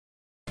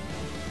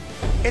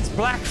It's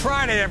Black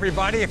Friday,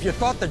 everybody. If you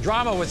thought the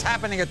drama was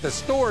happening at the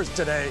stores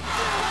today,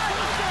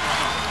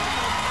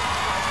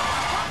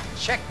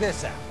 check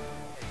this out.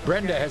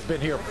 Brenda has been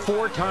here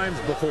 4 times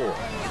before.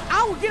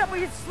 I will get up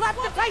and slap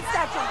the face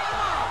at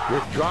you.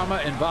 With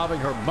drama involving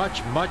her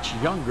much, much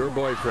younger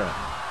boyfriend.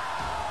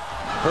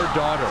 Her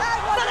daughter.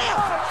 Sit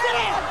down! Sit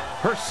down!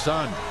 Her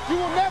son. You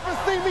will never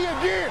see me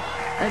again.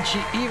 And she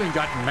even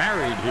got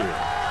married here.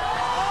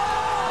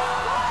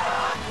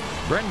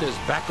 Brenda's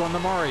back on the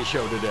Maury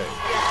Show today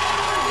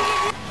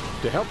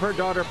to help her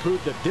daughter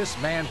prove that this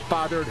man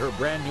fathered her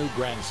brand new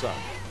grandson.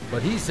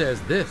 But he says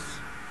this.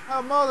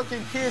 Her mother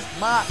can kiss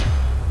my...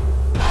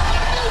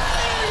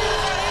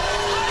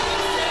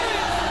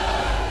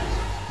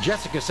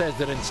 Jessica says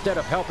that instead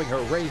of helping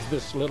her raise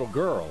this little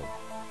girl,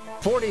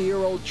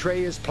 40-year-old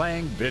Trey is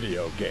playing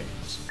video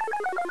games.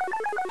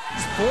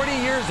 He's 40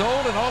 years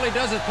old and all he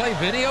does is play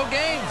video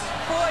games?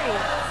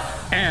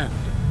 40. And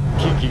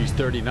Kiki's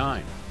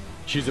 39.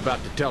 She's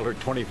about to tell her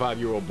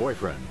 25-year-old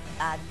boyfriend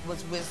I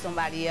was with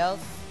somebody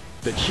else.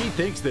 that she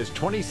thinks this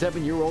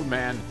 27-year-old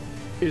man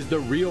is the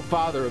real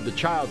father of the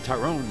child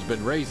Tyrone's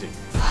been raising.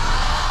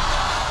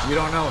 You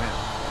don't know him.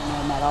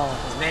 No, not all.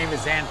 His name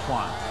is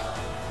Antoine.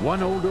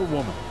 One older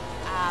woman,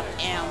 I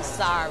am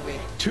sorry.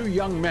 2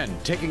 young men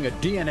taking a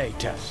DNA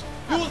test,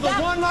 You was a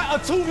one-night or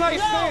two-night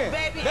No, stand.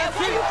 baby. That's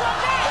and it. when you come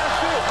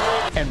back,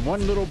 That's it. and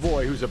one little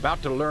boy who's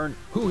about to learn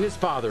who his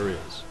father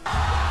is.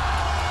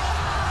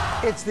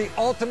 It's the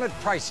ultimate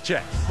price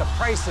check, the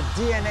price of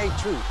DNA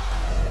truth.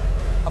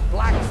 A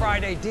Black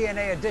Friday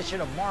DNA edition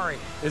of Maury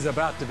is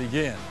about to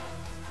begin.